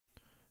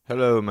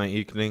Hello, my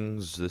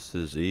Eaklings. This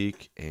is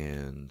Eek,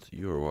 and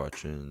you are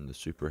watching the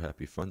Super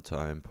Happy Fun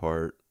Time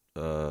part.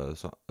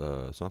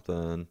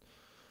 Something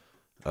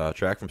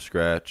track from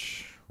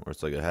scratch, where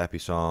it's like a happy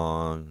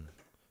song,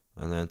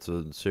 and then it's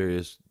a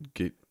serious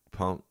get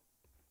pump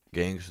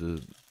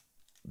gangsta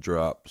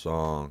drop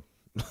song.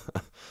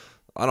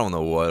 I don't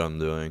know what I'm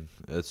doing.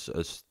 It's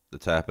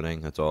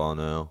happening. That's all I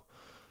know,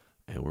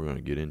 and we're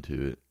gonna get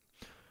into it.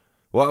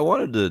 Well, I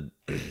wanted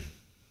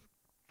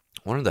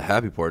the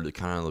happy part to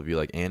kind of be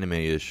like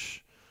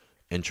anime-ish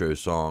intro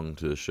song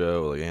to the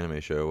show, like anime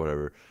show,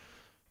 whatever.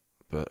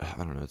 But I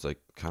don't know. It's like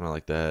kind of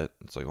like that.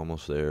 It's like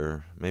almost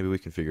there. Maybe we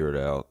can figure it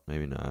out.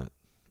 Maybe not.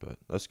 But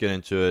let's get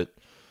into it.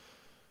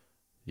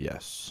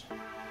 Yes.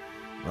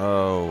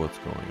 Oh, what's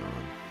going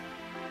on?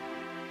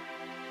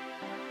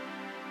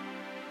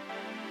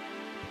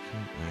 I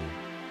can't.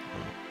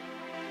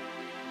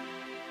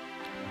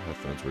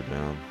 Headphones were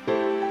down.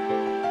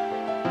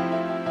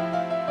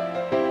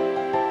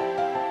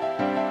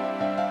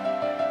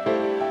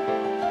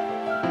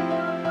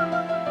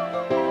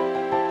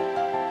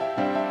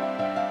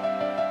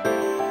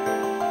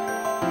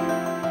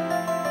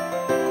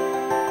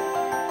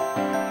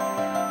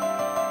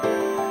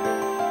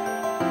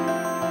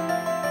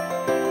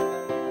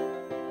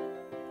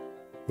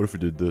 What if we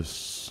did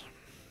this?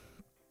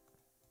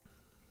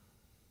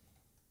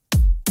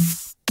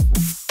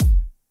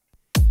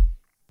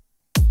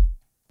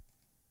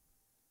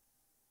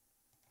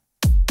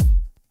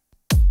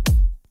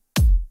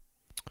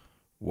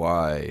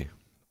 Why?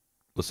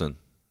 Listen.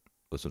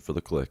 Listen for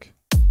the click.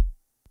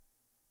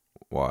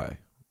 Why?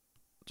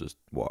 Just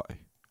why?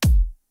 I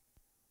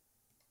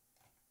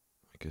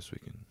guess we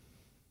can.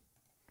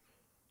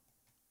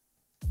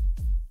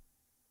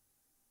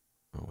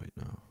 Oh, wait,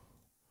 no.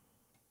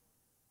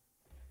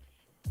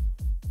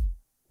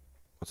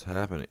 What's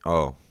happening?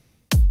 Oh.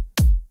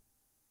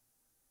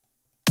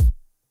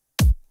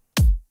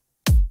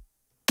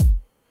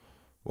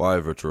 Why,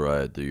 Virtual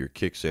Riot? Do your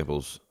kick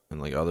samples and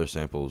like other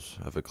samples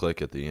have a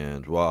click at the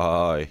end?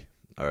 Why?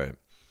 Alright.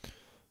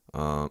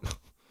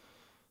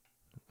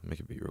 Make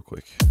it beat real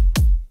quick.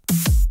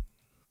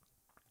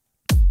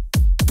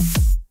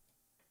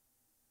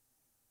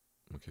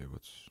 Okay,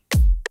 what's...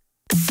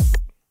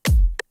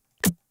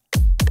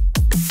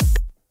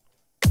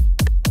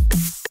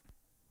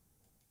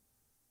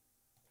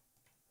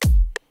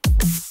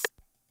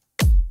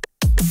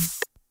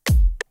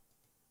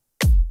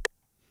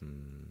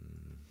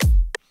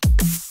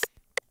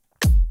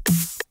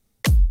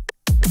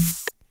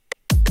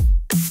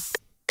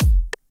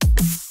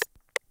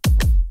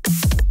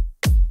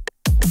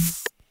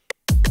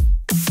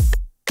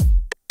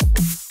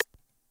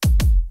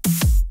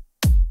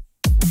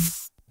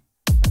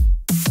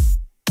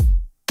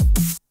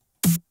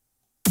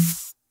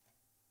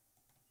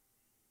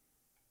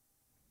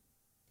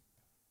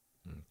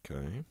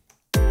 Okay.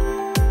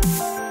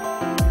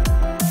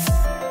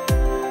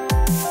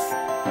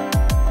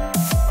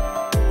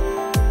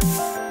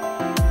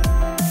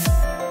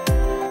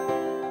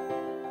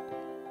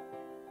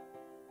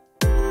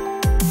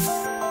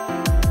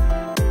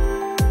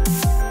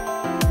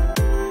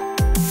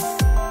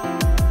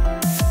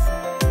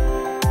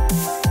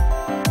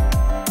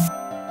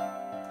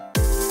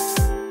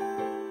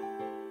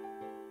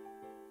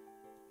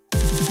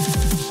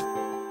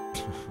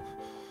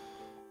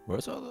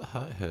 Where's all the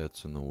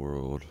hi-hats in the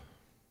world?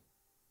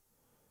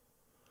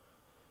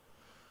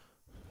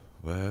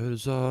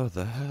 Where's all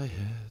the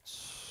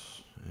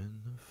hi-hats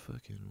in the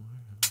fucking world?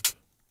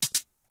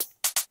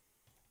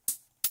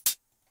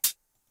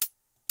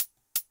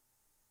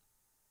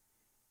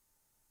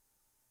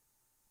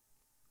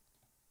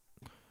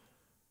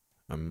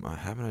 I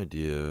have an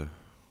idea.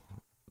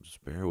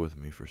 Just bear with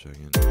me for a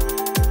second.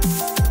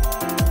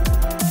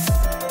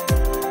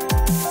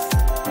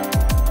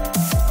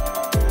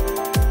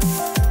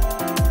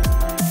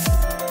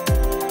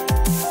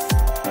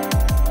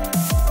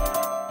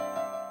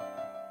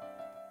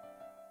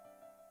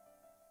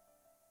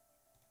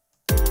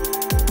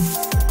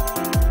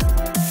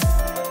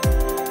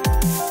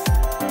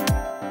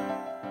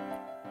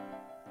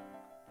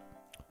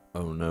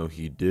 Oh no,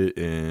 he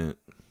didn't.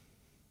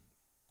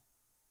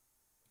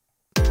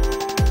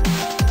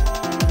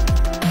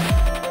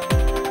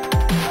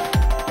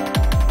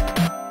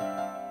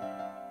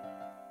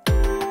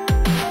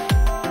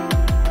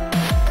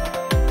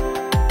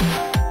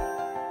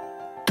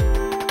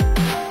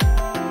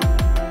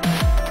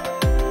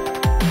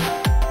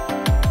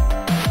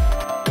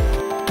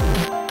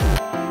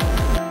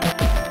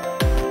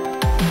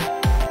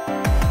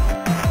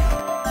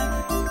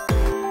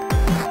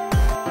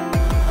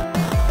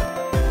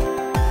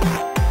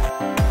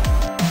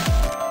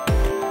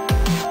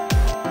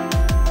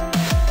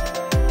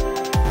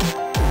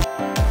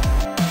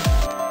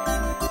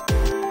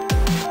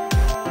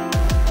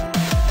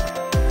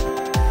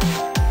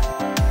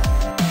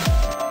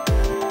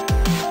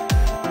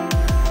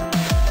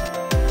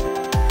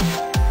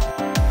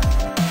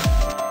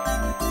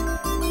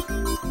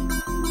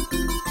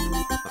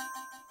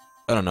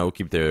 I don't know. We'll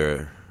keep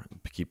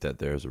that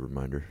there as a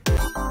reminder.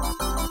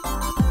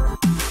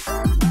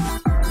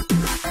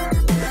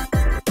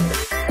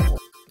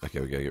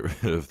 gotta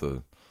get rid of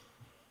the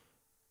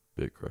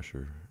Bit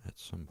Crusher at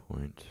some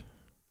point.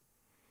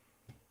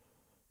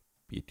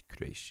 Bit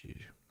Crusher.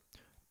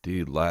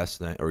 Dude,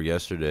 last night or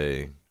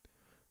yesterday,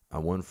 I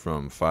went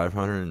from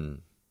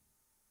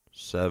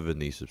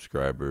 570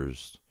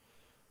 subscribers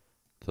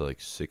to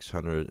like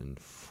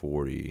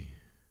 640.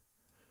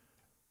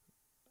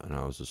 And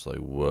I was just like,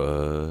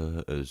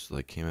 what? It was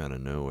like came out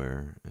of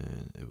nowhere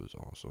and it was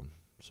awesome.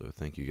 So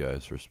thank you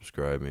guys for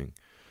subscribing.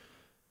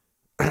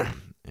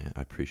 And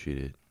I appreciate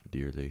it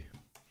dearly.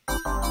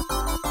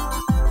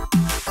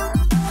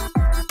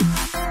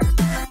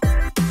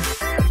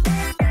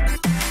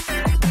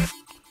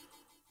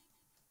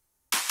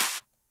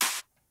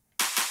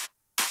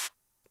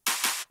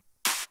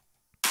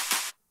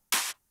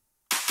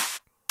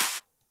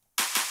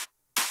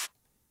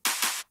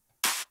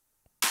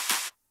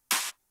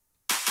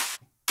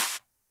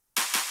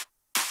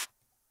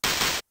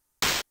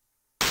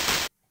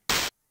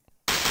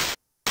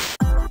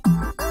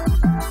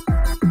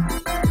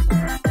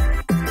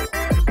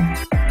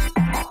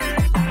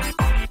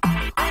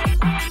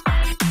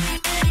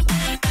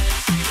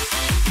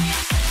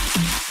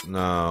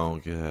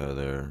 No, get out of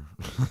there.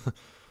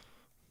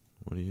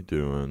 What are you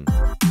doing?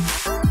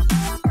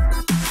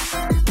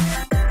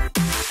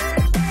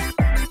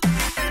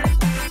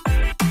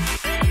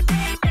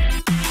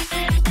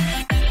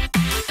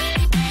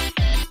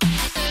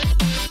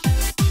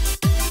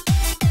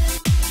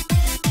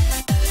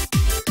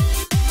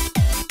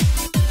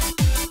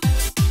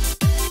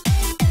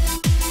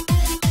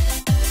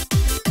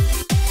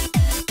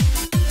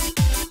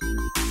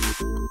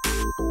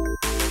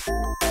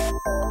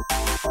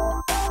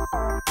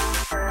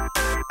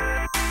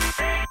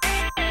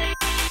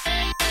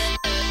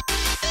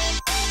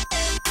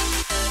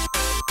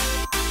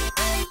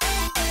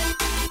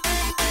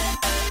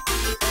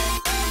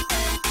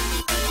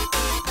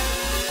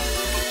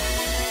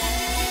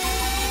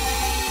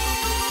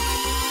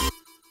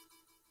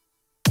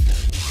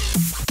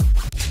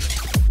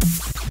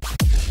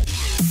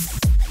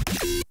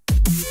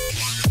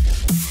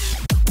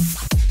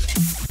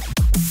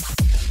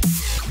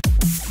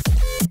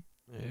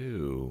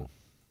 Ew.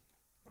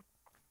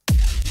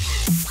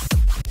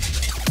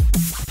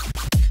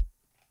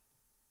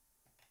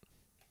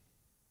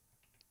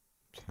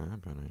 What's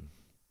happening?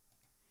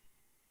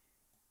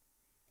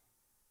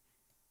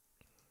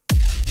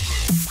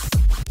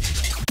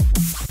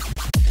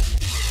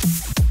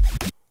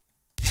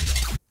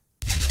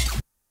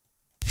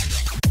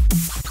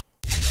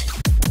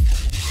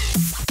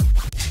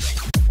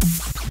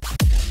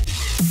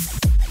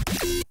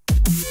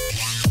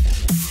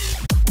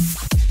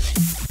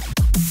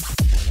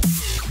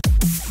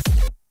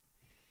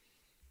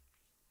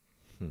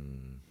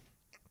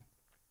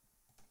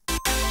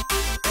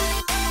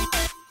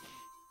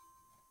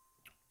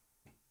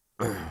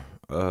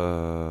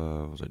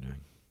 What was I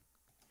doing?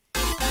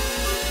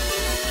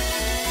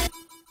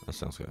 That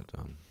sounds kind of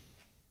dumb.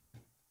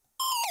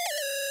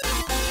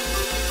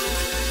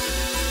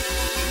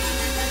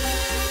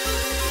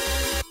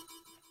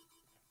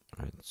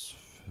 Alright, let's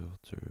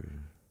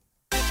filter.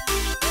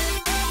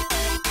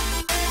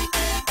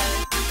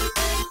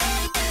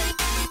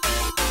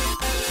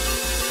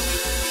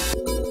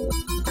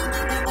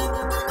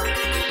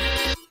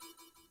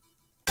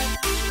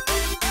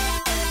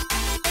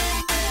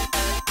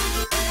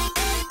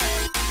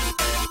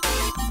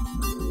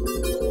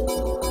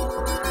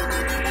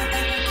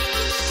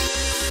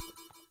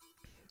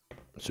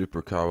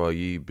 Super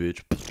kawaii,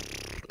 bitch.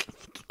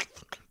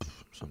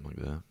 Something like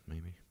that,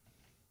 maybe.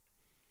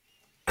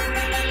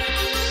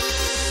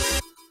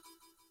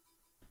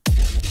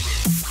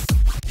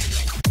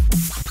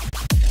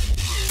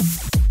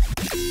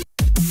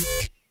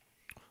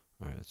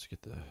 Alright, let's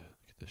get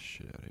this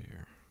shit out of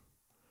here.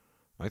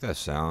 I like that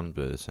sound,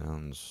 but it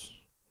sounds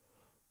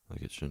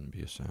like it shouldn't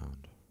be a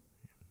sound.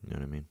 You know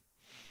what I mean?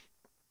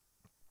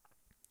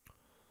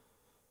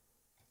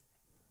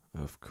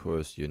 Of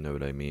course you know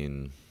what I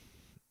mean.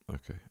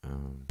 Okay,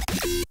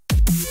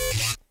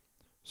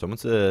 someone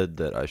said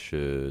that I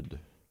should,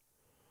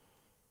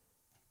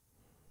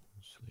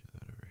 let's leave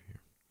that over here.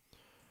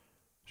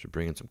 Should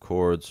bring in some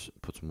chords,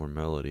 put some more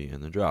melody,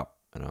 and then drop.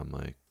 And I'm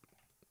like,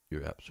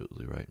 you're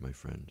absolutely right, my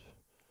friend.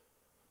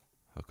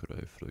 How could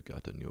I have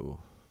forgotten you?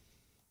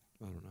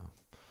 I don't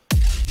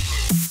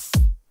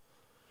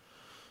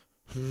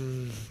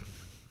know.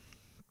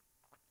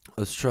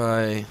 Let's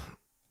try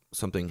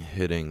something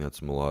hitting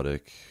that's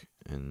melodic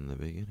in the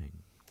beginning.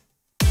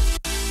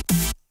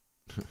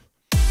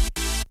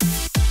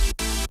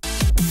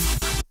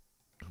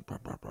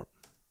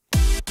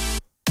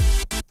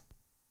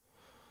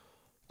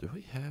 Do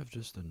we have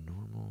just a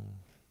normal?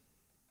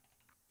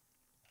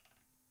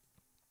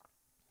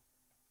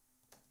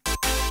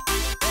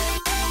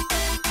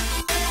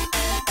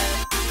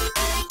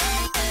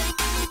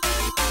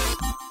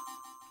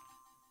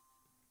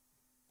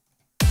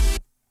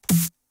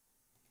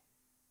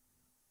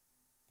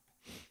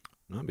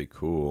 That'd be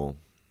cool.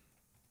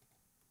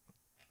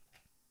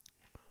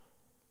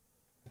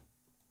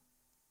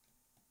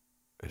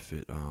 If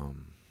it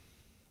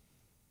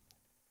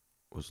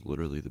was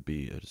literally the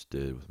beat I just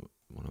did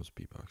when I was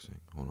beatboxing.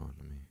 Hold on,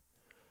 let me.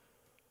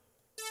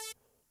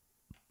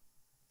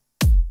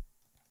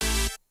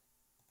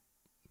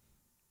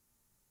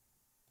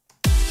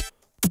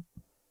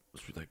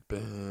 Let's be like,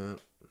 bam.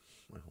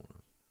 Wait, hold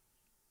on.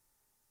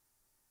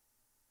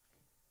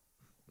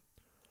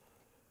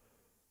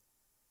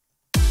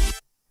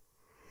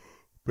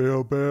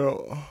 Bell,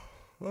 bell.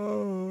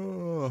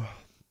 Oh,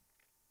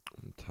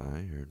 I'm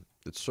tired.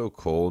 It's so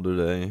cold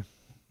today.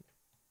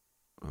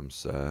 I'm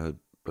sad,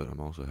 but I'm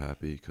also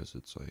happy because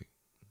it's like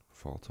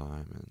fall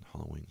time and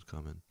Halloween's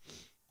coming.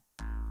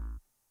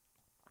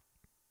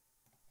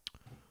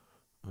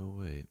 Oh,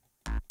 wait.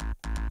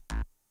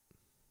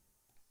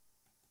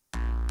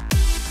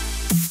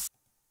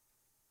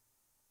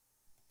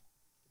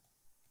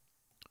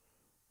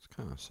 This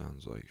kind of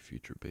sounds like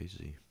Future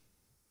Bassy.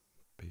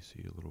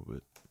 Bassy a little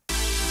bit.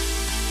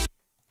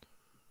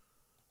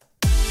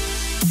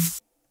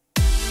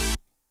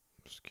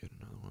 Let's get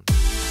another one.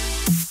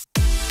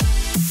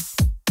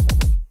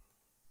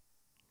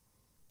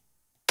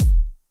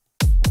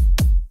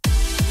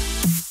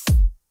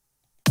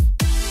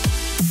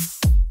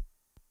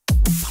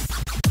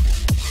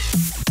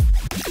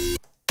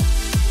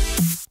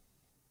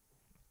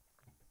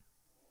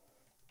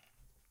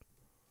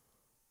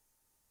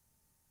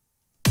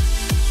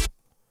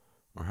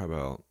 Or how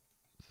about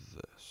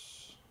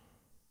this?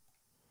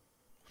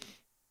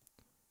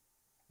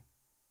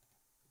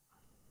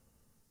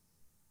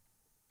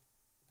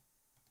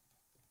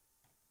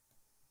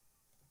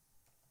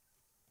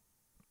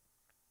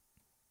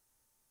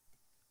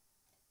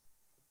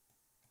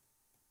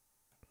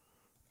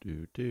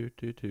 Do do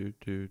do do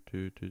do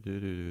do do do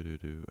do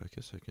do. I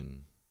guess I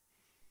can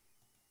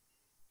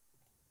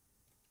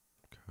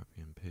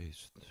copy and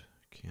paste,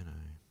 can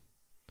I?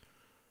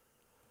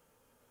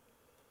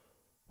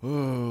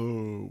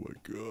 Oh my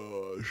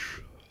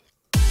gosh.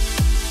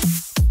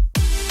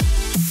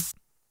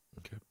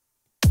 Okay.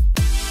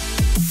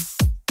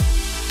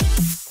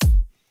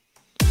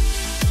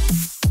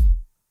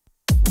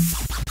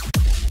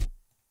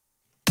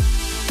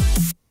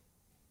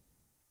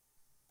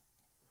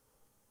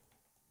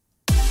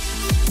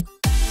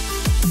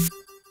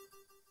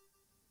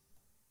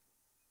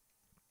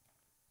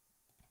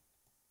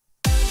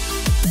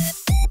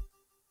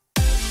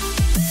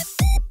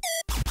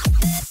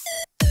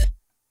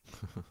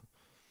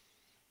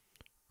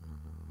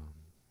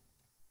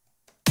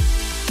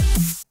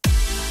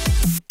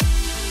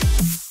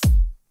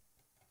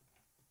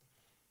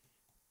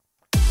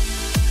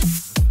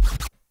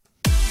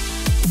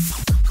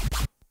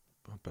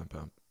 Bum,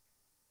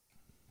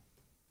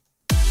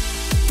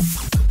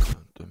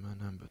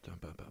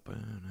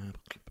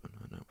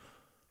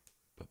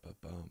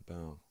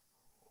 bum.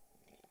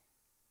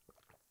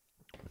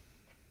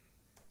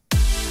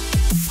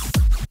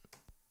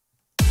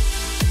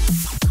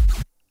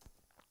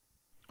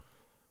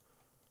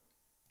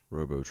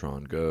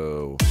 Robotron,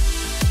 go.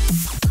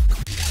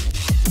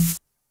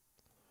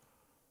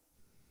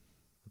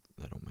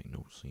 That don't make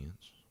no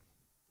sense.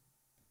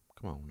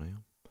 Come on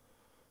now.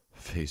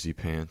 Phasey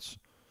Pants.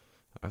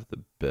 I have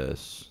the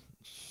best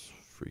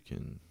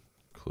freaking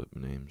clip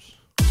names.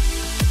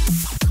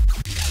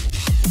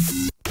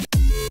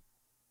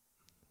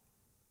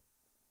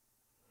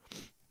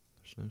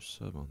 There's no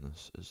sub on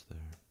this, is there?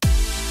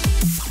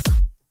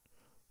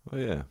 Oh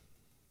yeah.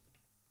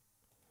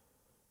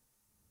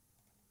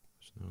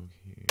 There's no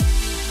here.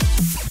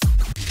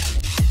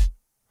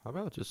 How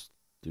about just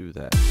do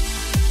that?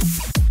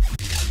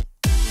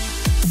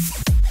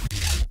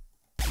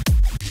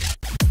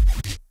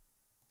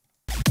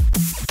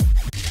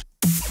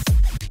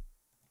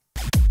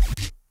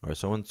 Alright,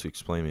 someone to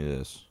explain me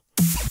this.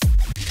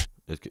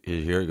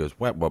 Here it goes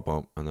whap bump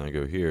bump, and then I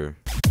go here,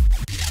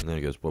 and then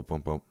it goes bump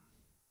bump bump.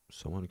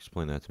 Someone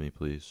explain that to me,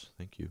 please.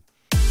 Thank you.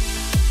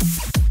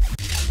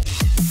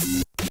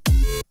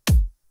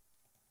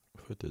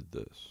 If I did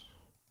this.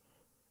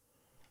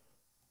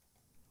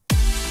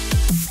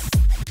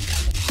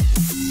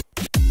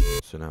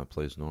 So now it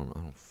plays normal. I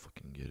don't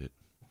fucking get it.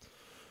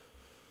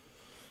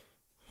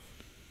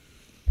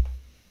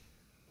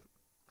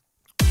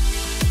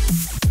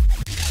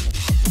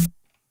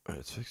 Alright,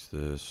 let's fix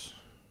this.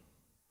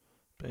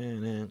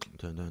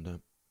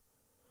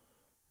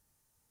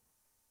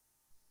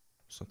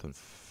 Something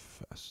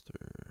faster.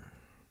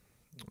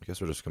 I guess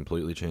we're just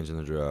completely changing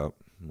the drop.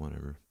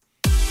 Whatever.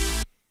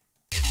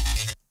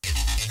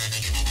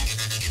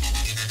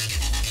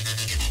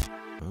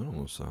 That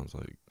almost sounds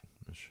like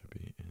this should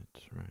be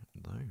it right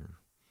there.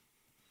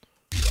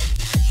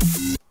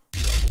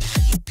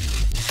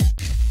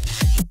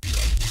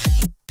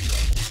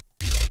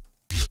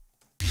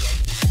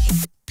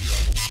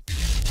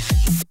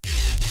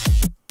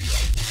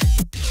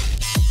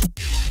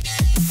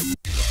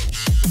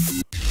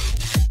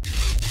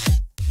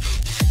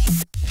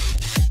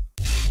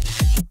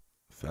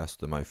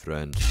 Faster, my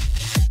friend.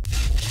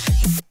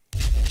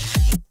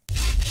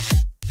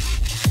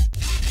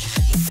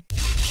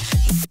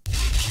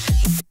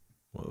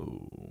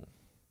 Whoa.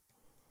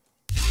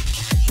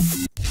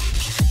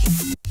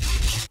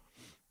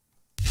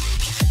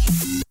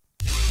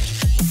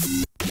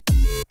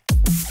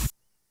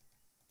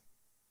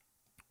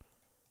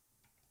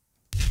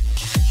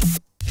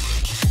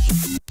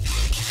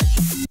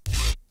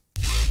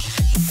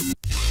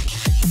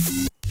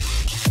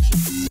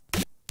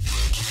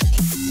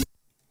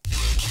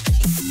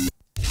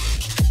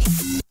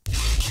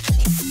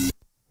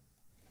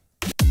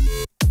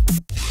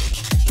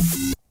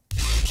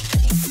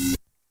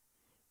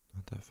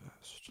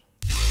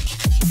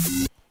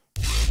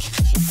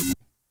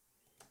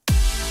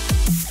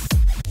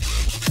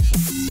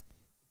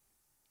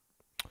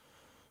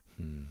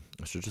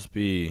 should just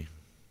be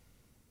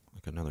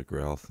like another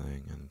growl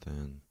thing,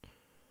 and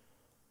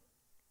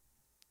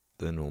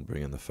then we'll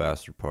bring in the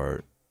faster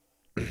part,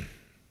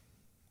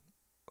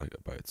 like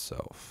by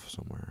itself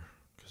somewhere,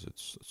 because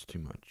it's too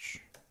much.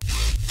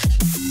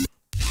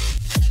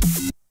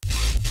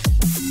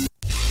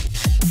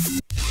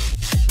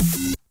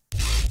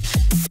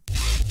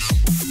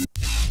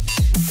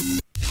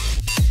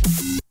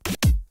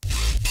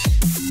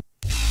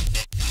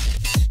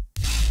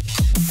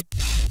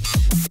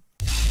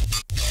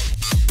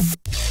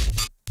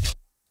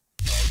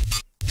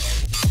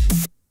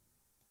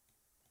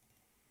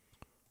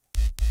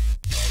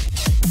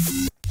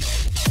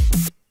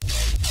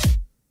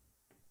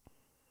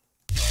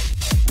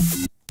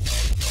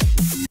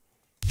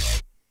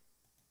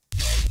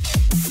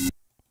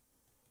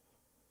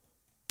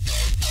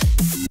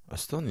 I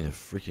still need a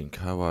freaking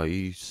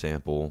kawaii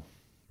sample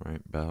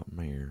right about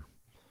here.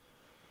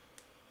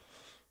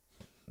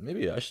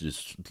 Maybe I should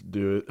just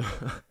do it.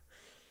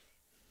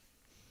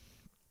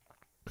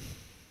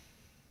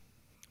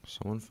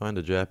 Someone find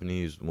a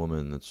Japanese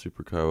woman that's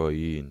super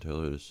kawaii and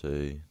tell her to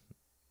say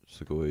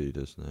 "Sugoi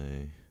desu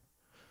ne."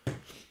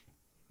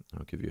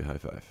 I'll give you a high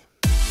five.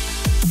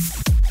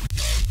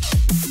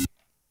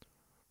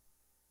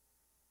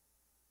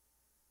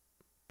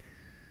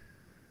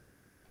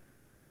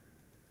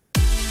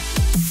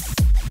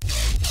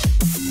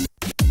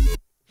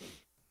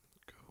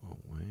 Go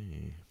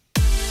away.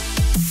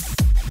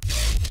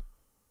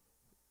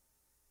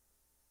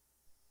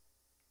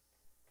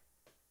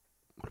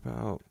 What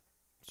about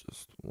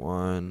just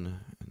one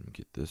and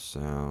get this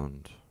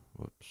sound?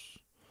 Whoops.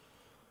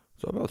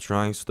 It's all about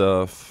trying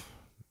stuff,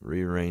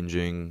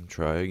 rearranging,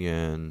 try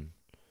again,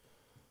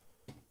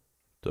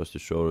 dust your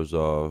shoulders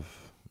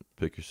off,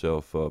 pick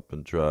yourself up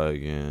and try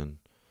again.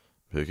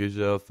 Pick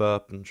yourself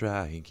up and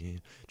try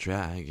again,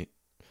 try again.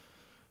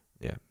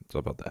 Yeah, it's all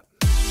about that.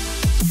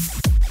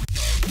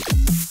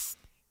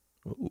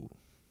 Ooh.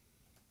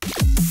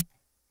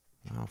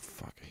 Oh,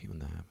 fuck, I hate when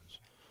that happens.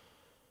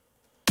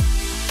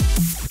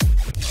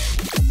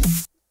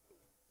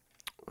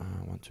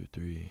 1, 2,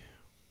 3.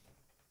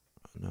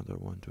 Another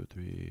 1, 2,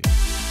 3.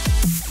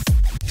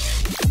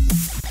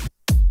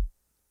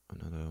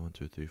 Another 1,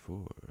 2, 3,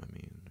 4. I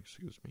mean,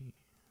 excuse me.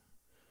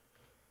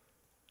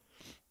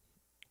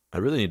 I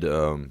really need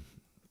to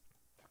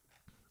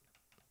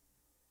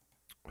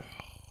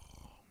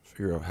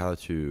figure out how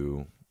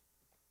to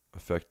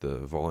affect the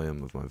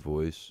volume of my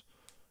voice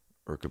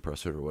or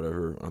compress it or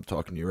whatever. I'm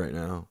talking to you right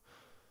now.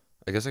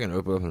 I guess I can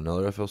open up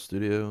another FL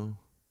Studio.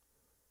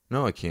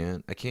 No, I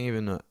can't. I can't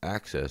even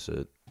access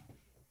it.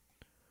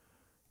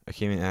 I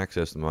can't even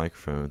access the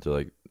microphone to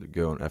like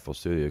go in FL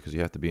Studio because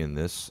you have to be in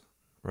this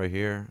right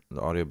here,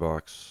 the audio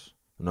box.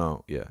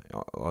 No, yeah,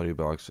 audio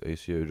box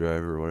ACO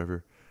driver or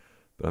whatever.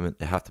 But I mean,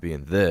 I have to be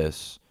in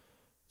this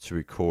to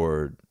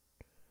record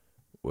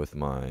with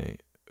my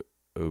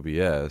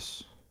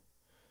OBS.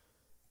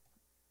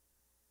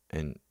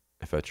 And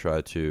if I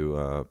try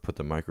to put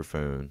the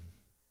microphone,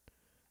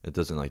 it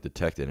doesn't like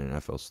detect it in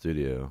FL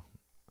Studio.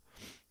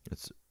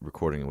 It's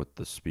recording what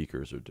the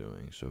speakers are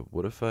doing. So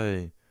what if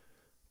I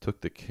took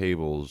the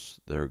cables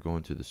that are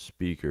going to the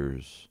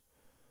speakers,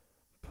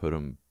 put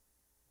them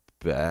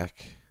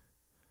back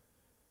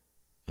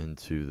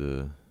into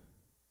the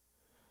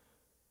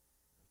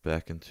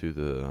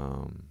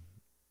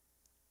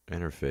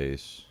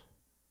interface?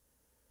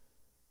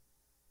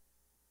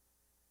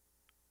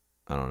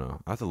 I don't know.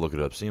 I have to look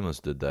it up. Seamless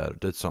did that.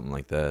 Did something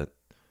like that.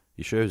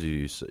 He shows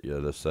you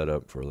the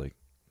setup for like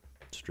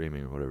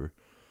streaming or whatever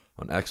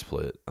on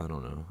XSplit. I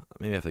don't know.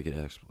 Maybe I have to get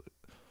XSplit.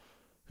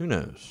 Who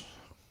knows?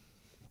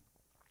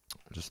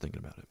 I'm just thinking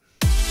about it.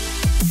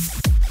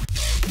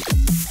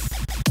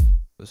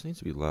 This needs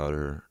to be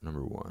louder.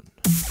 Number 1.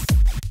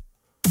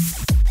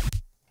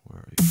 Where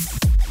are you?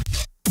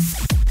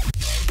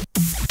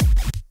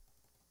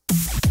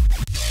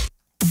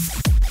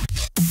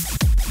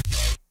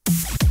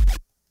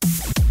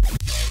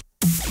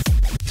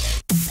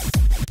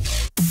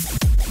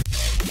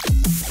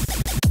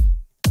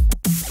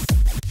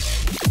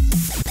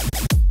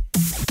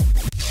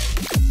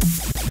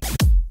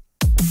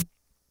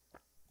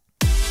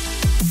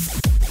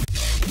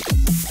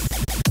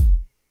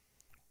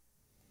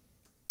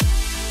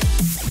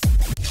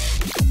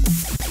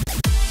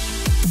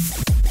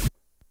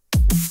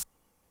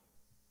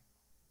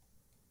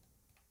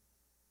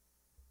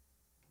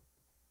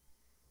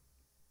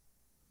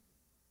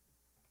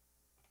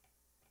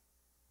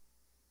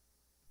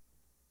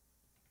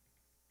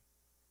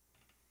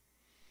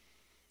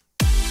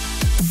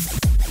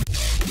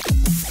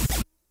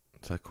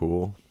 Is that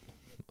cool?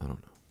 I don't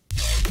know.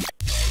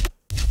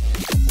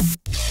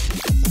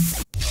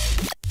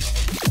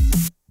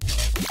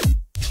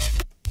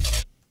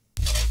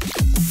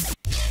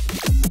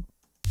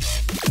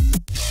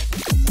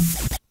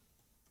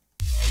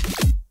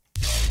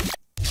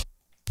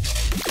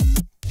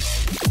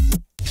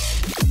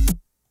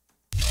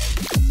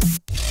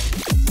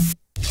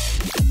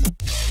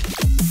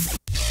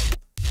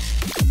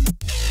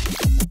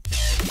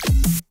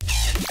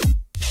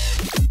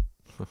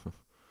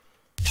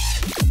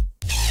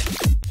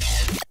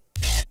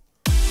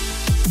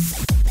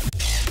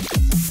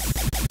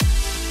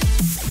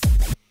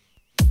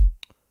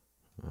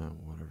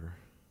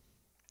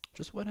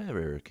 Just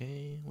whatever,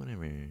 okay?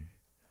 Whatever.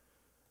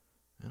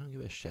 I don't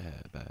give a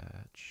shit,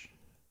 bitch.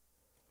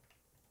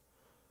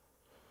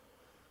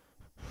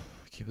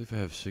 I can't believe I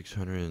have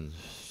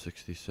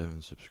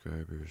 667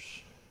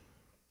 subscribers.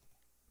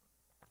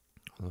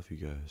 I love you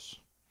guys.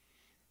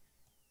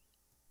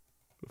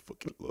 I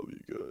fucking love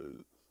you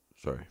guys.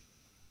 Sorry.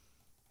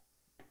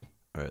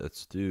 Alright,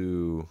 let's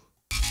do...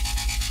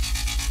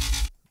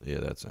 Yeah,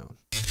 that sound.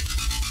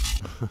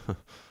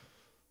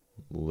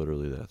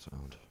 Literally that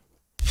sound.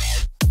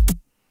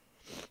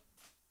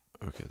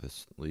 Okay,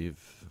 let's leave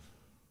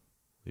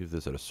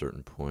this at a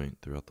certain point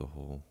throughout the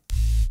whole.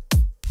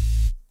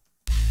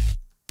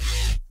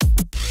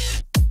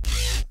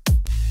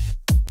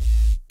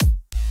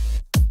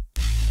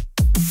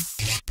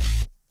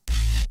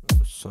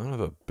 Son of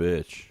a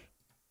bitch.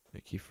 I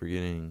keep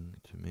forgetting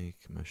to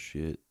make my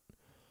shit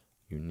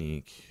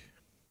unique.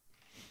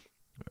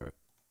 Alright.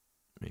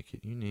 Make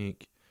it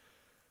unique.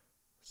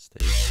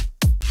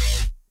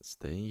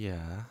 Stay,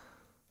 yeah.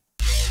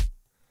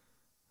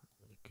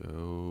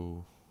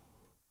 Go.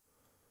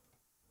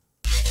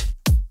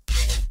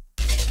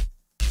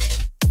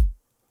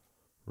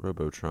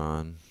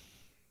 Robotron.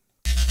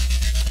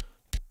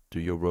 Do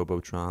your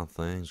Robotron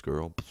things,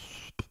 girl.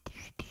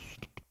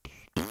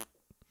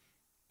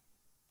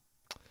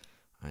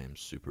 I am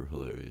super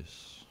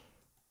hilarious.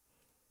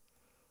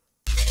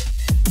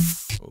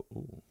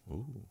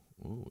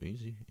 Oh,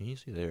 easy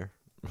there.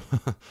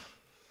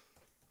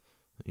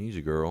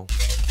 Easy, girl.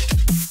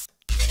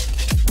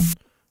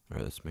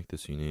 Alright, let's make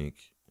this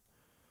unique.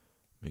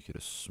 Make it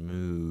a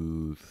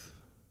smooth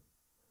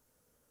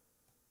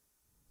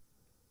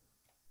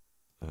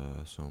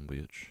son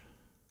bitch.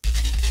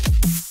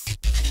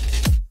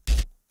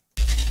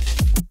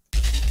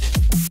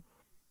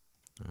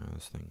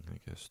 This thing, I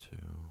guess, too.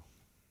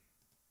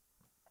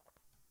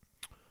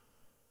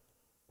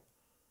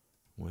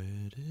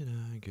 Where did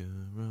I go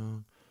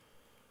wrong?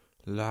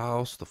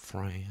 Lost a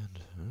friend.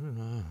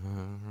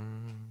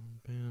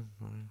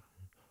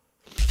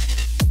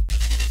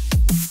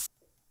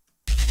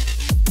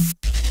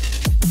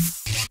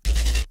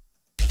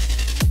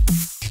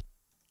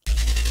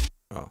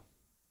 Oh.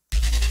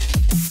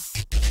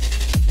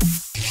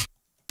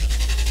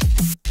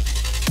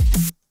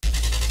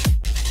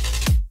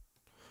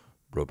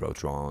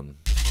 Robotron.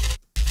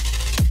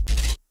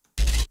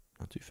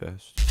 Not too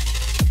fast.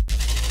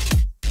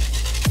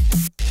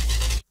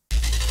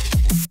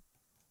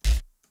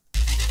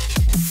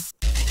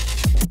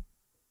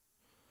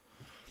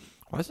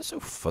 Why is it so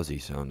fuzzy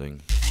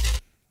sounding?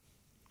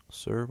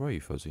 Sir, why are you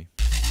fuzzy?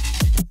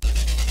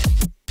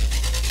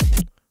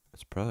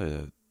 It's probably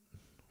a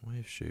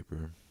wave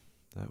shaper.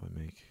 That would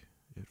make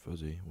it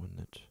fuzzy, wouldn't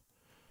it?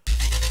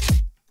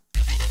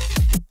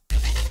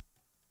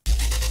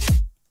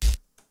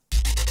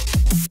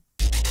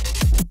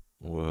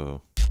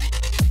 Whoa.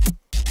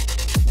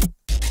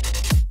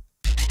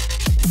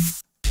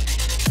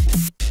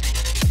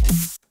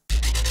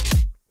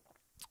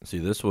 See,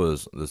 this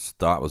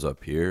dot was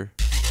up here.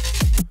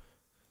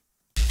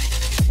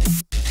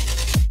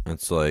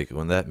 It's like,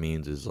 when that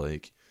means is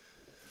like,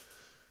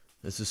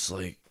 it's just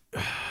like,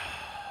 I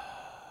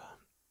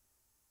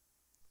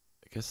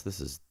guess this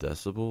is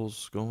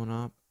decibels going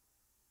up.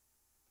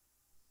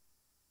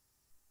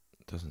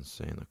 It doesn't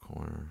say in the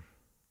corner.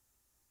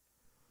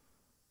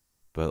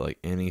 But like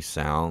any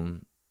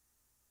sound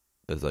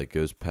that like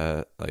goes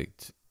past, like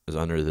is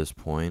under this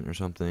point or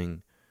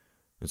something,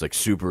 it's like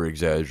super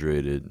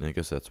exaggerated. And I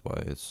guess that's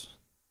why it's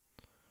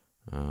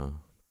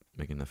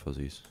making the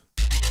fuzzies.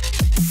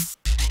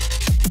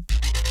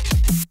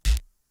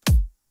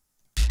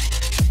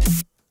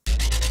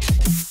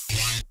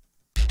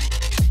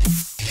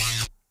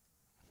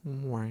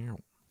 Wow.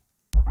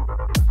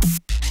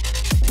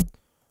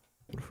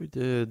 What if we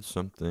did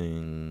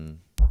something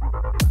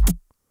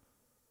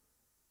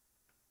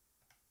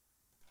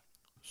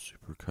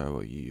super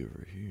kawaii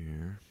over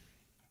here?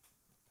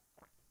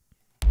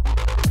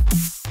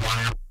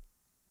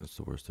 That's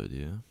the worst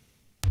idea.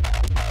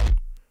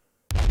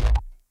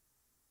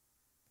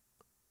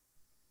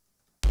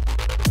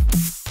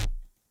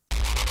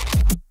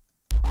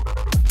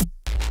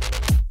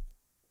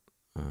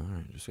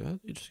 Alright,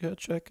 you just gotta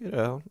check it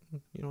out.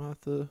 You don't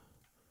have to,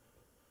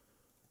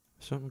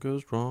 if something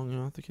goes wrong, you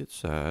don't have to get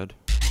sad.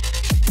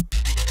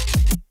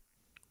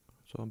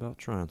 It's all about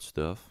trying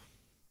stuff.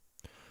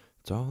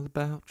 It's all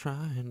about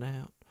trying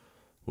out.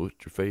 What's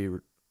your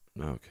favorite?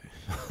 Okay.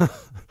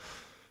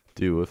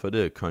 Dude, if I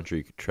did a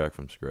country track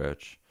from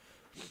scratch,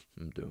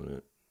 I'm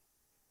doing it.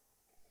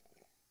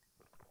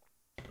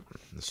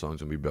 The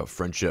song's gonna be about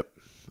friendship,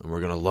 and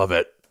we're gonna love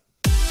it.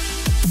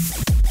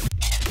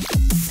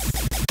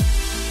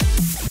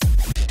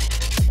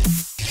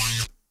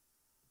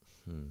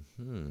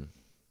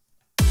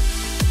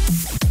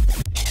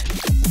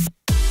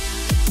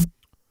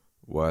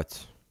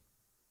 What?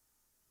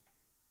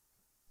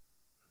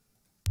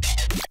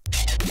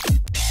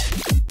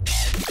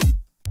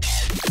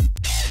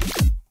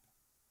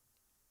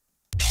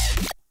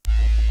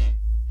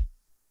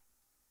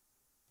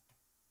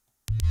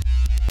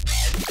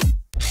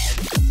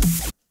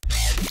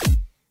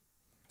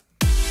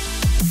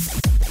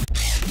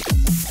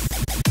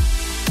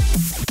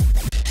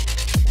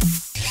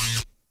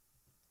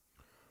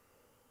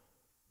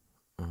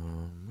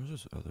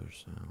 just other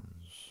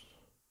sounds?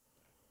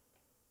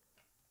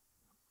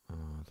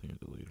 I think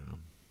I deleted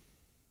them.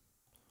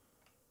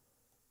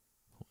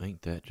 Well,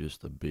 ain't that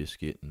just a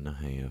biscuit and a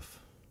half?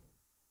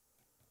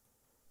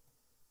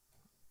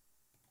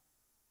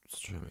 Let's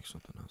try to make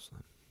something else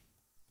then.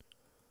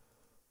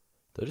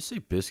 Did I just say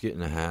biscuit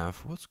and a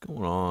half? What's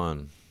going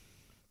on?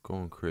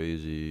 Going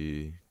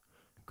crazy.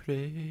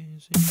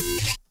 Crazy.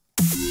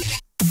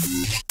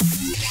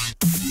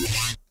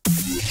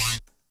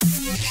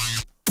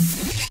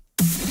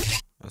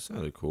 That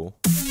sounded cool.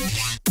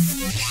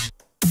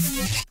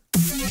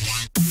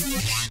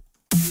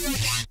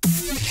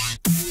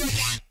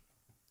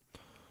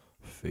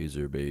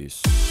 Phaser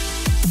bass.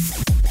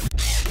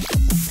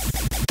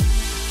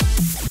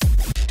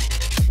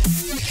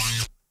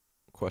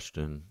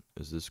 Question,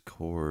 is this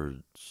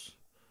chords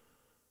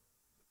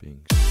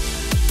being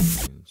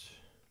changed?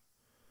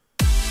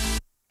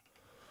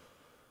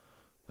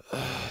 I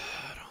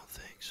don't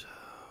think so.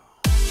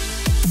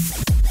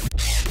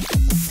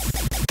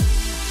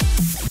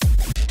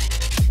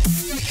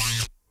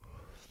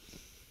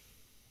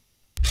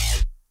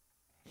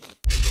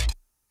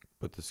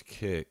 But this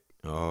kick,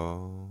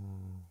 oh,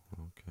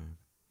 okay.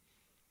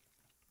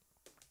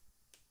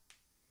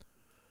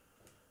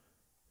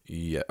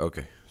 Yeah,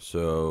 okay.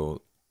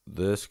 So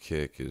this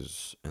kick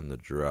is in the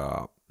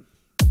drop.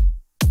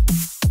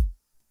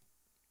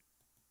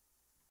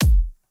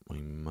 We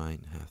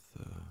might have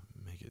to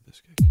make it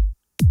this kick.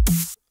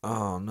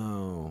 Oh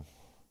no,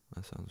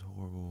 that sounds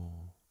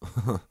horrible.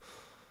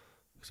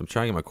 Because I'm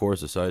trying to get my chorus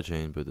to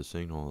sidechain, but the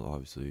signal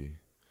obviously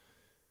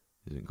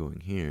isn't going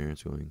here,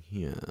 it's going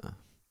here.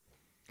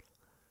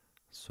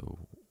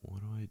 So what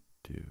do I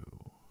do?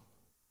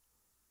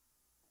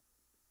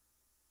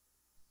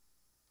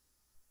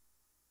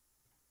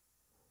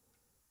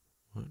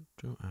 What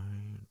do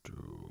I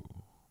do?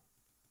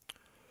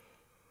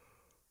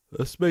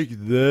 Let's make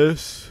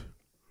this,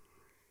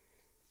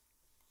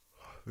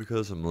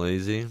 because I'm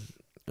lazy,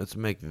 let's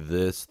make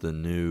this the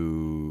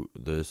new,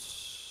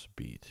 this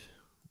beat.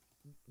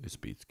 This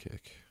beat's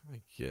kick,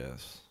 I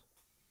guess.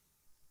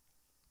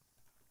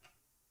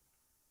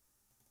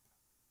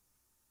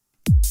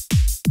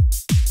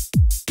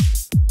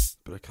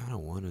 But I kind of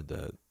wanted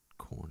that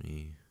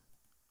corny.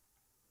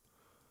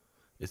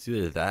 It's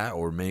either that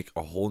or make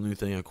a whole new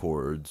thing of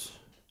chords.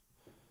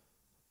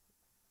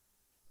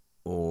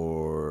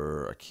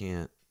 Or I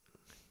can't.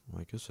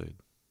 Well, I guess I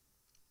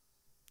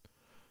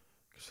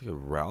could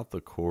route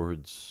the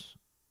chords.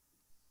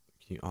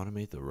 Can you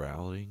automate the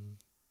routing?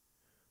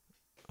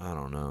 I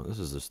don't know. This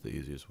is just the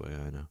easiest way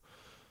I know.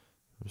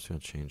 I'm just gonna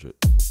change it.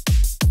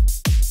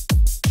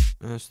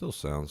 And it still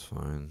sounds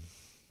fine.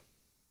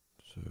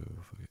 So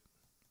if I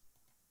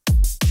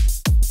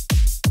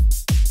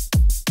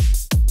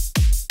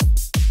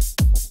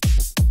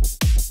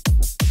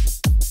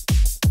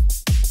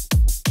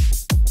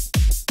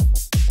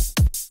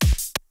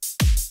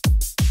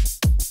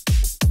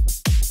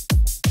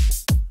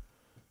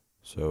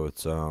So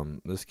it's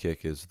this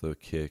kick is the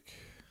kick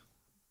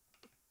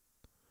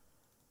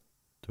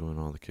doing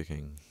all the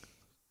kicking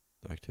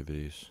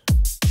activities.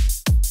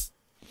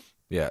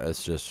 Yeah,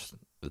 it's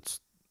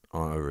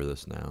on over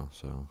this now,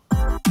 so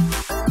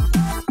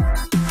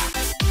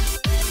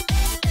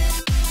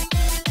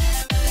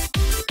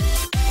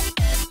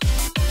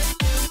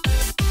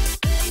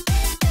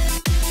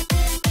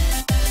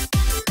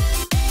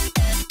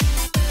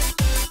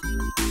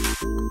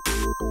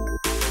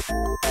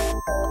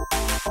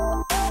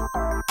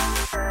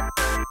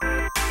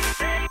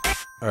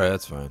all right,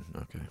 that's fine.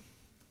 Okay.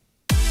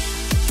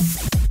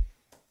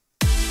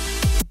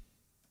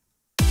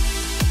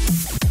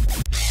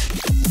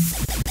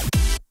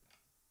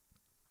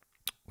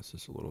 This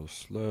is a little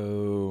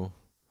slow.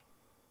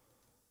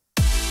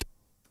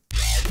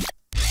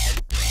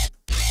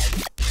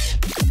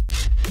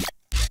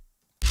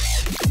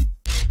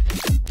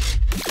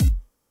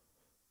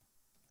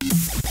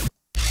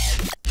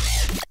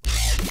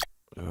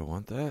 Do I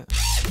want that?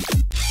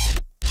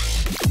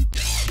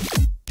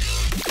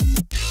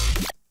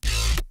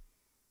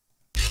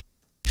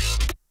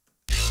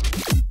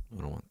 I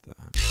don't want that.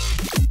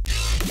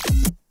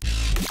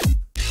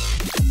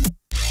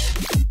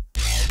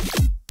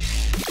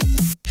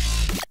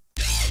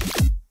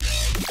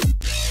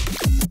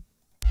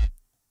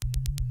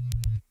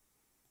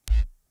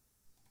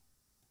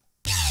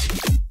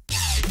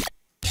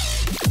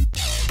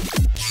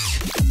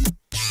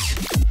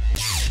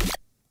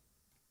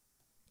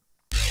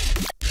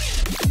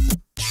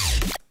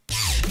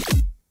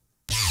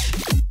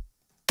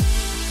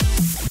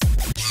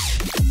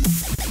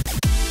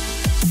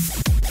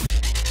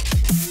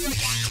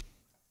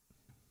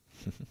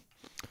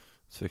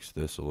 Fix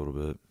this a little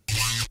bit.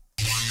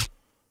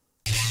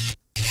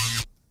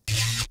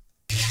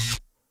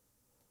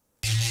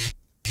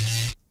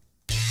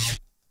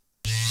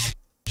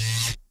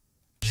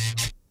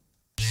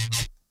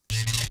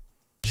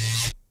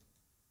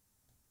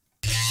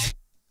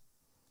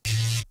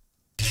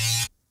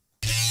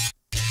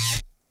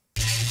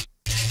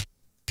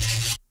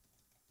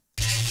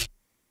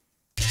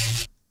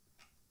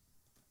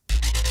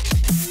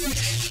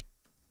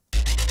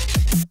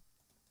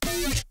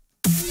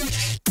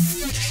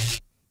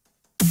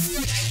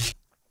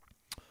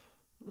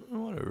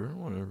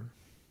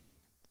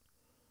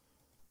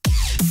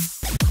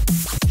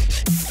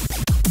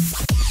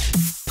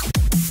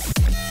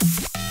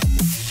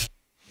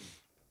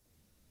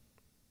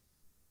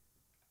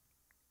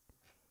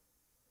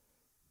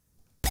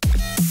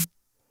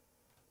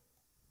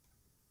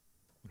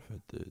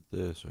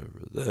 this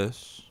over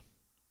this.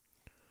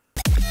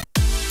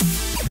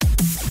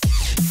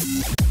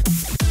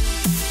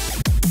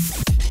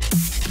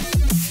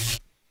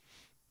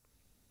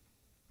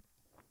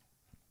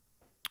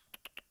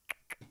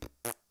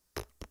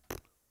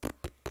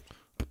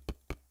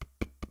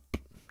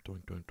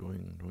 Doing, doing,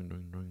 doing, doing,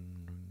 doing, doing,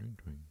 doing,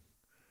 doing,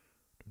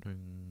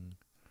 doing.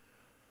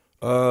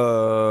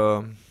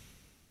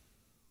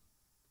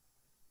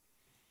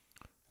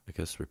 I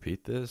guess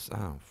repeat this.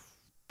 Oh.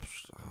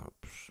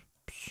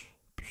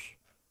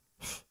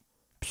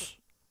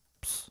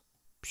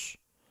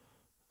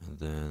 And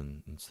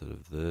then instead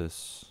of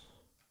this,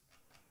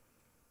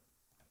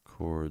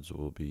 chords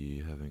will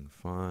be having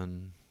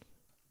fun.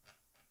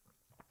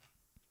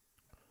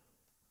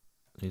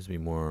 Needs to be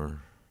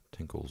more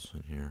tinkles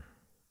in here.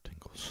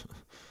 Tinkles.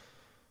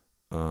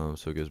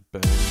 So it goes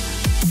bang.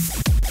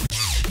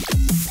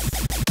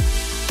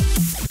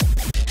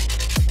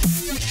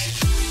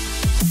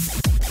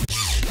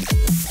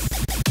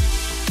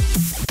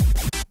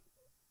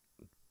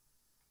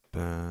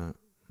 Bang.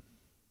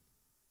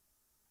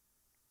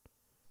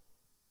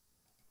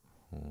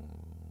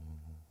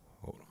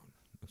 Hold on.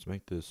 Let's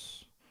make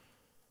this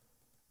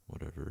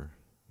whatever.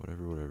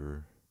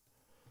 Whatever.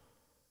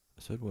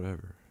 I said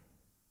whatever.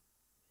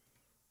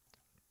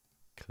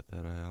 Cut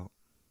that out.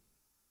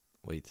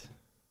 Wait.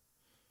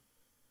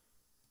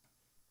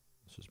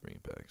 Let's just bring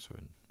it back so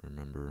I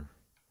remember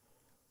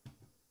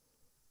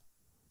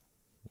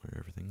where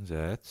everything's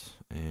at.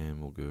 And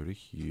we'll go to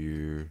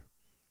here.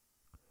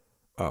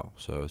 Oh,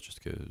 so it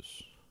just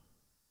goes.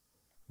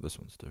 This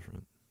one's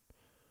different.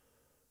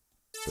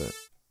 But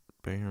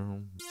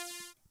bam,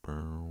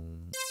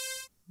 bam,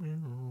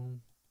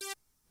 bam,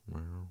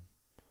 bam.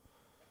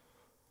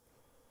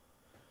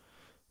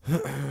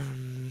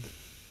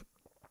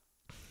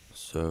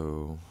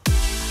 So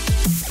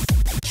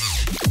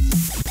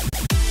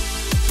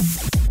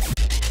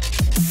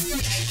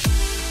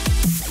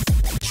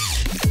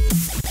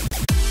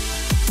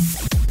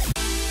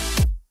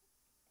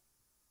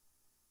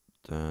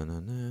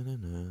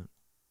da-na-na-na-na.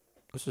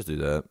 Let's just do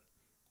that.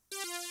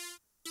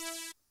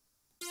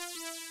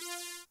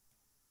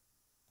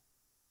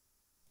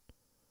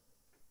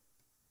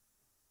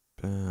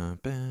 Ba,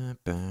 ba,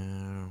 ba.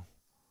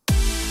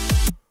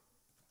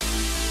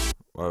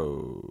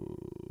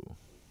 Whoa.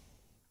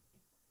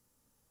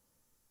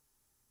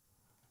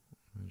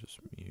 Let me just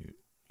mute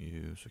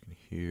you so I can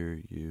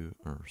hear you,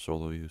 or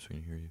solo you so I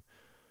can hear you.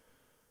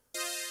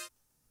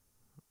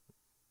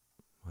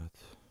 What?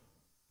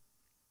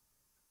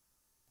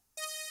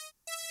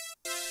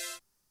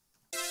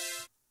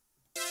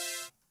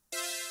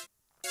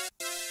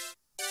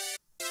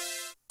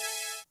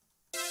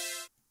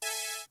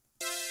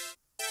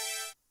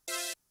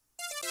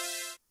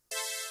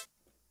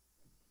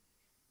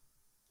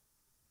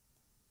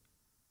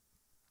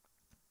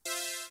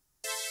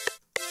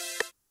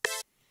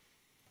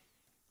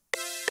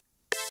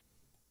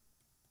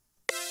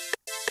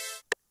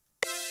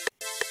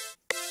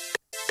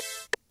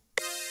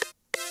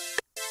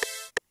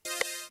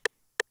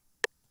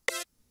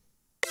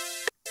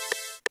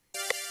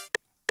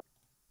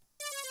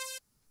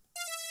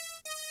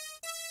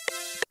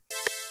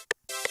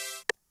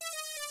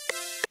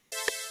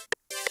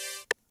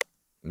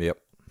 Yep,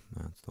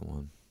 that's the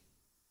one.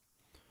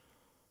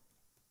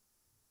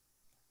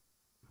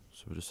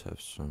 So we'll just have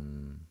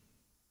some.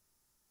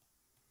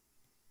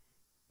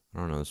 I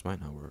don't know, this might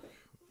not work.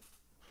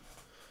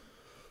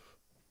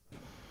 You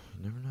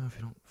never know if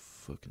you don't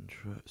fucking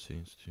try. See,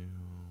 it's too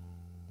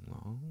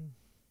long.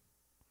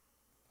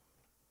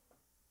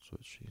 That's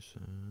what she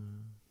said.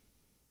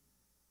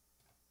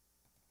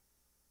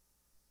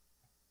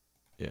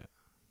 Yeah.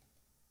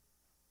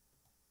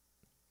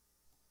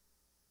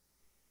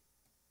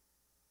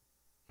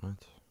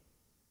 What?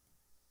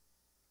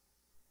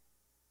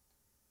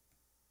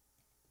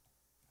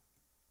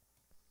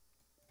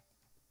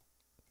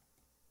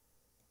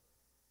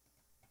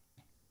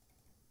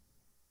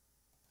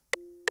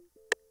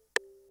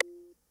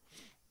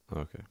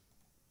 Okay.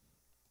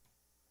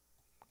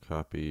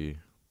 Copy,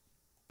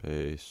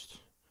 paste,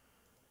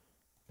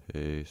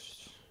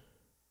 paste.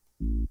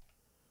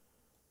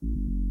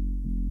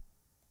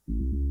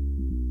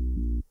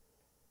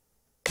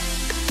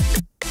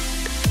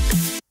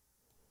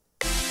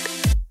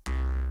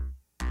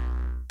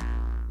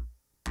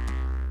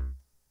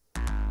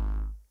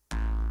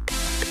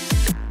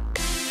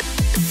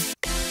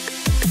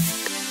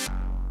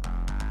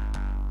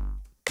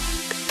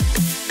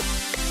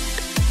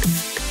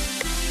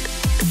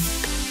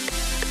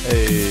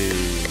 Hey,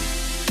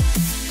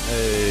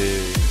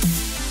 hey,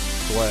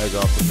 swag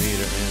off the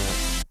meter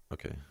and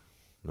okay,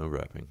 no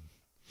rapping.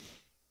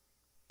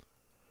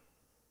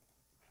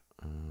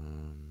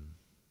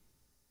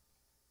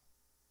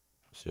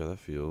 See how that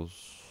feels.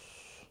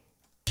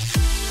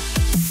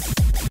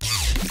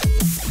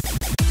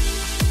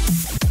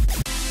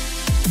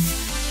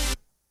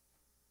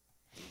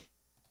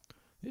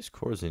 These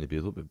chords need to be a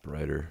little bit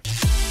brighter. A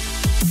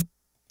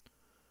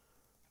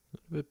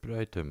little bit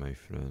brighter, my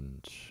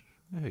friend.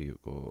 There you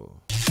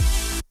go.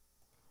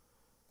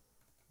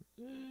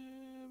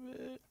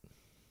 bit.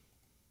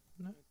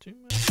 Not too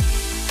much.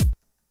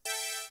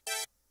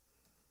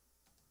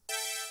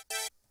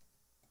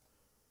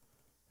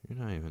 You're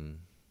not even.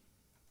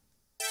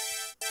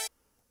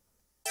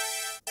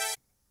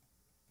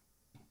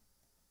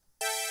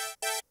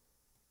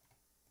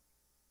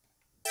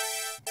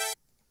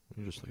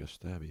 You're just like a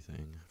stabby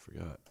thing. I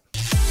forgot.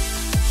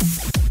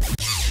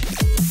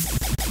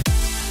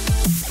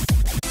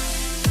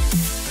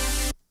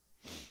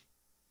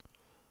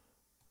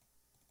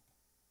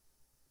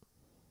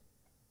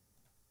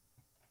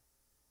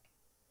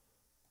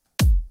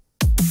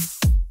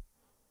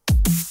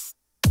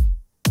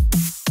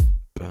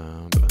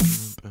 Bow, bow,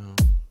 bow.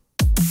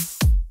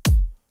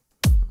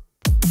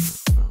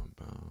 Bow, bow,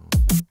 bow.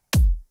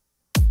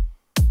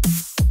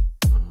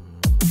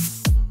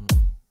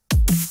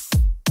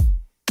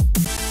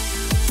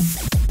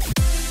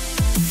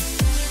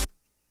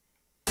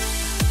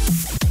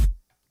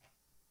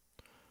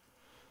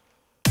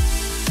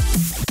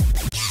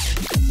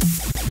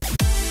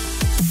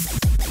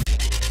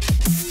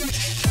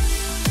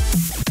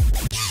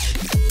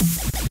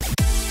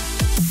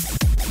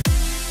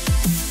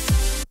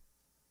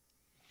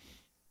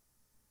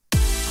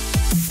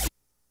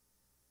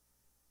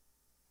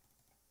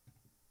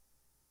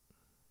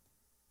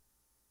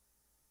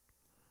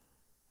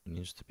 It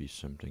needs to be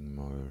something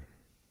more.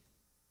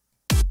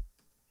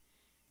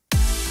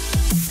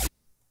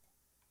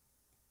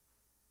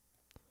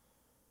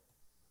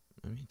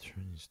 Let me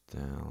turn these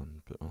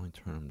down, but only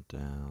turn them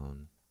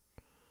down.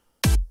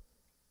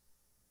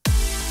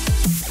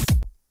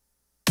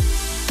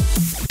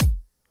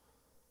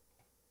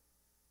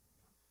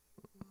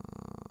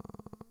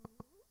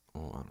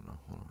 Oh, I don't know.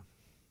 Hold on.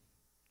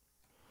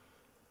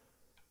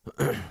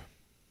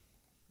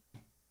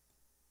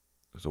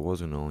 Because I was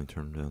going to only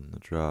turn down the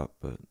drop,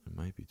 but it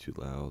might be too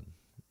loud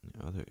in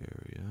the other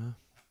area.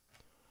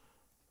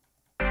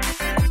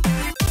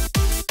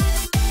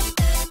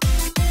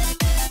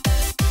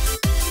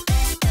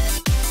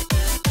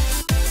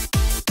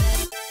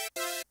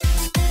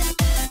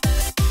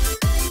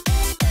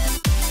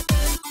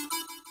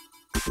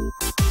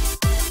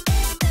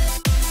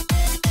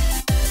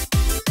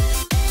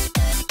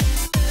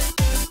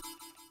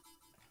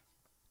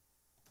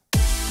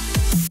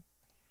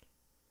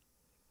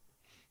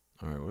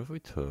 Alright, what if we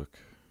took...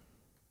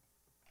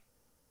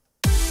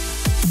 I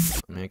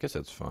mean, I guess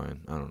that's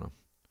fine. I don't know.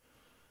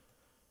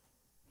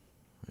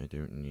 I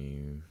don't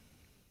know.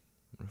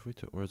 What if we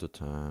took... Where's the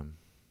time?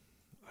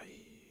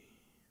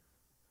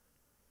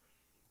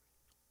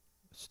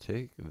 Let's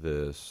take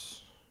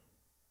this.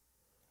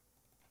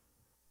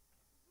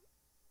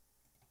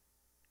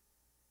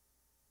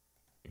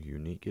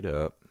 Unique it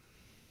up.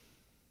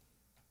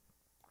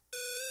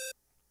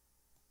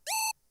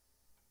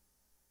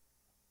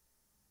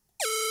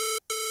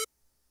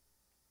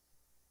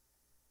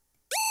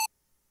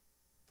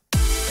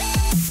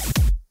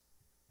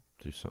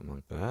 Do something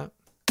like that.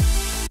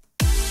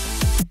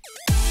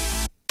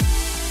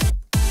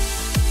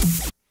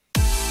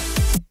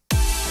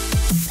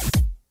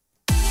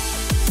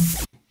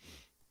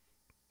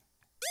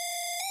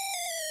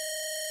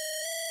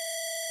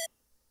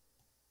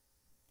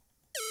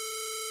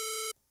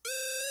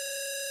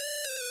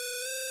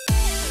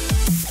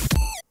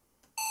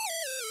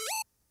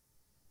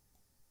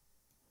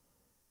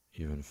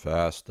 Even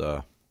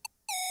faster.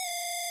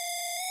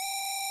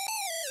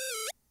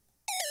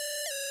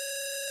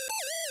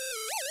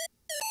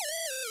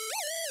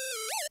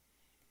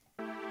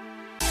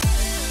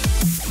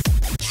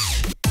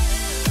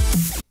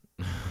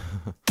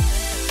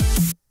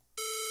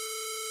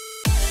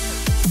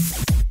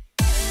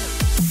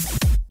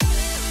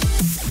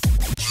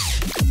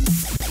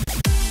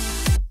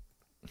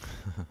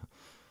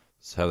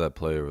 Let's have that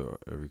play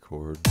every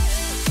chord.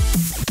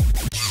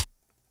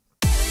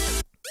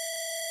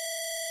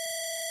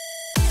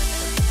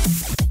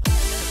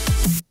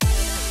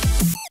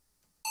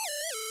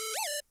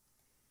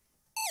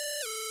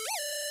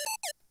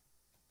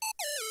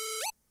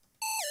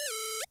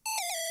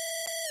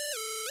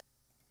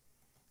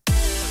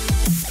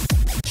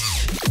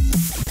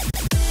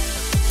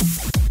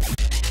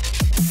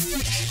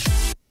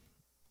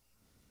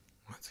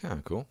 That's kind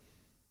of cool.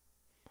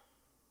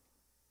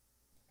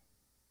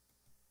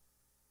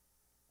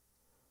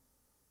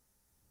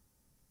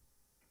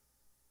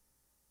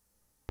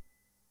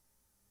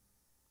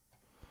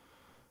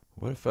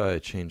 What if I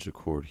change the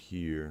chord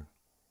here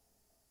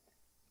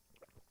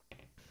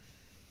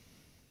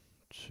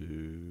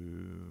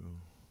to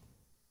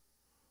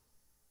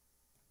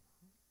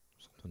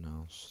something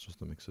else, just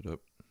to mix it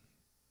up?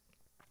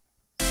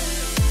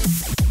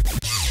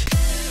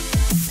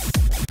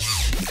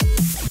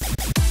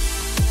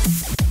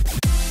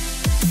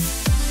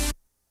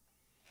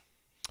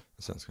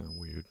 That sounds kind of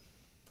weird.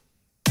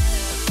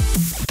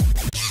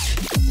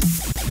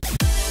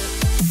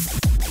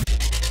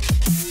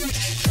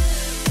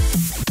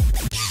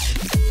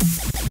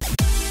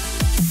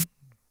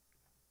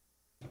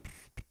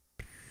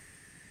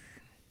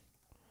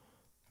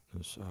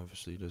 This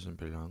obviously doesn't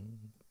belong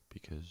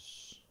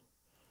because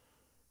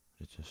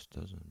It just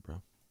doesn't,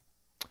 bro.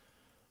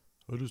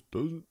 It just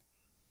doesn't.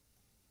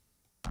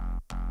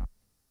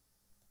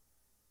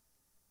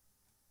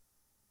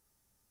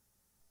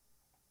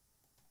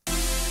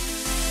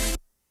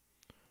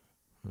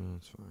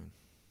 That's fine.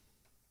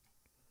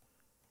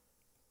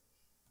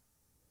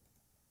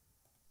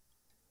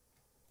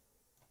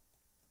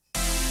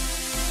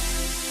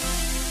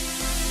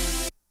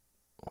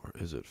 Or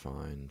is it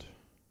find?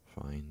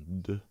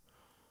 Find. Is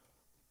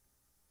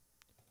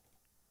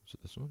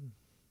it this one?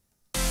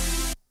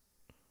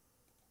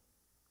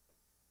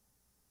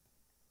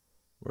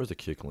 Where's the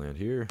kick land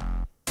here?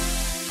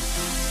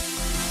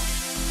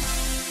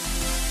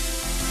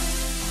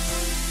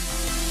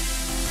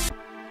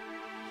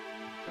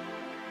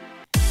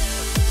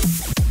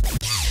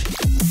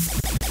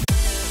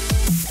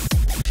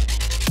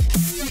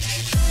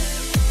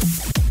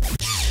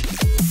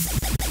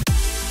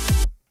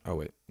 Oh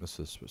wait, this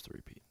is supposed to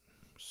repeat.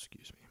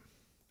 Excuse me.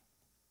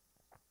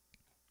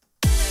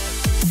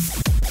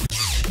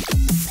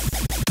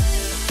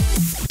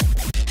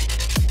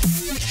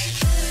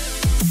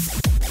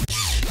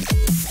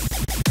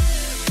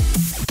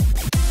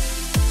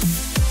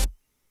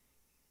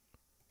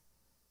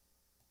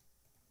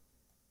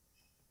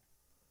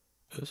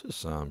 This is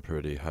sound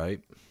pretty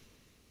hype,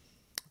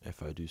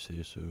 if I do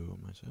say so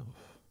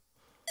myself.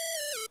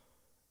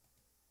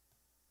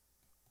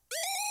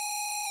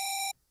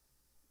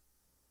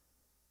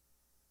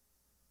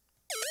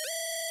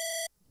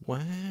 Wow,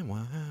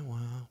 wow,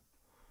 wow.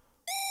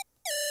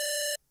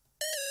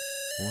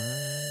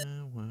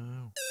 Wow,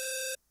 wow.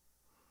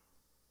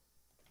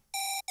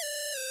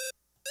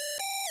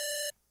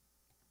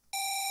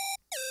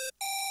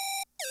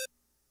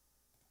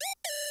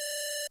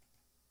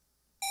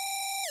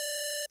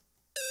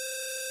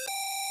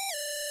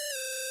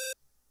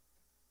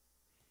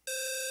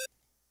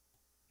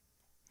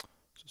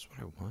 Is this what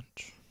I want?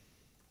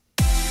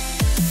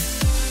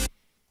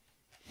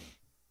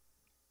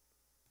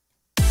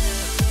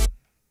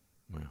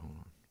 Wait, hold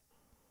on.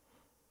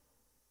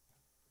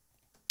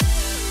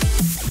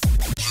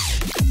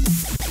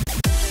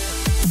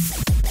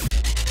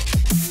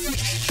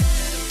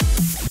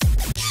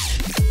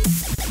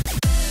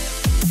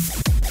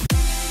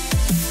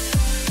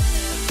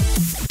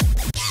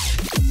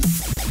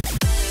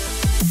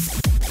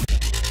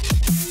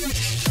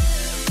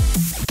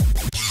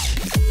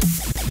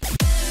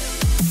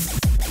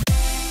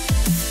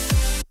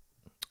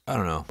 I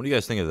don't know. What do you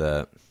guys think of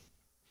that?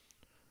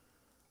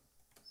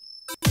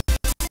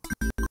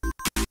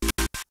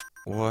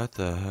 What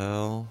the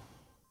hell?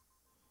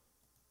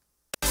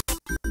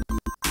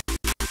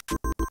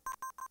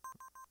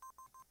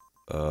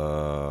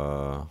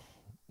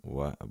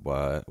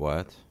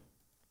 What?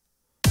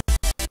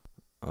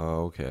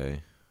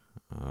 Okay.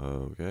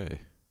 Okay.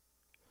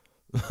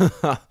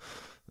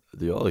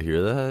 Do y'all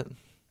hear that?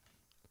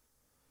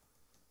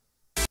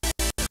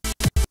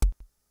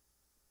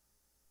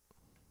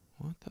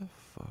 What the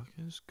fuck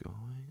is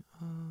going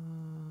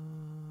on?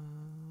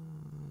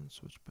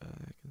 Switch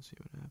back and see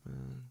what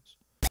happens.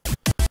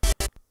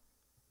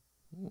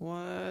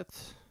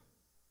 What?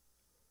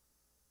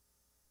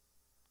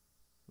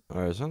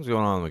 Alright, something's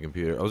going on my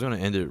computer. I was going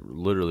to end it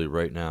literally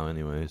right now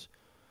anyways.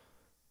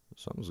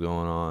 Something's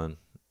going on.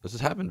 This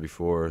has happened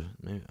before.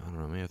 Maybe, I don't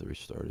know, maybe I have to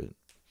restart it.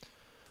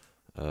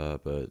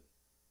 But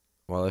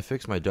while I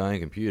fix my dying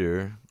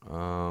computer,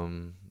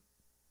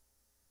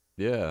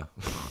 yeah.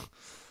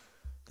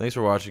 Thanks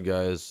for watching,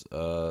 guys.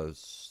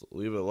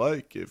 Leave a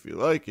like if you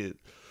like it.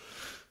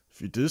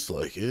 If you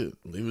dislike it,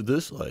 leave a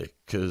dislike,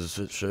 because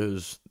it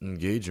shows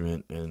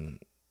engagement, and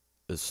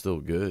it's still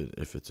good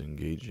if it's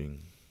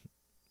engaging.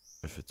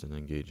 If it's an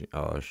engaging...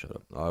 Oh, shut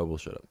up. I will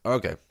shut up.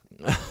 Okay.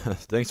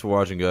 Thanks for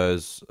watching,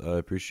 guys. I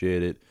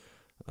appreciate it.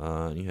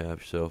 And you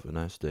have yourself a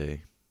nice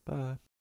day. Bye.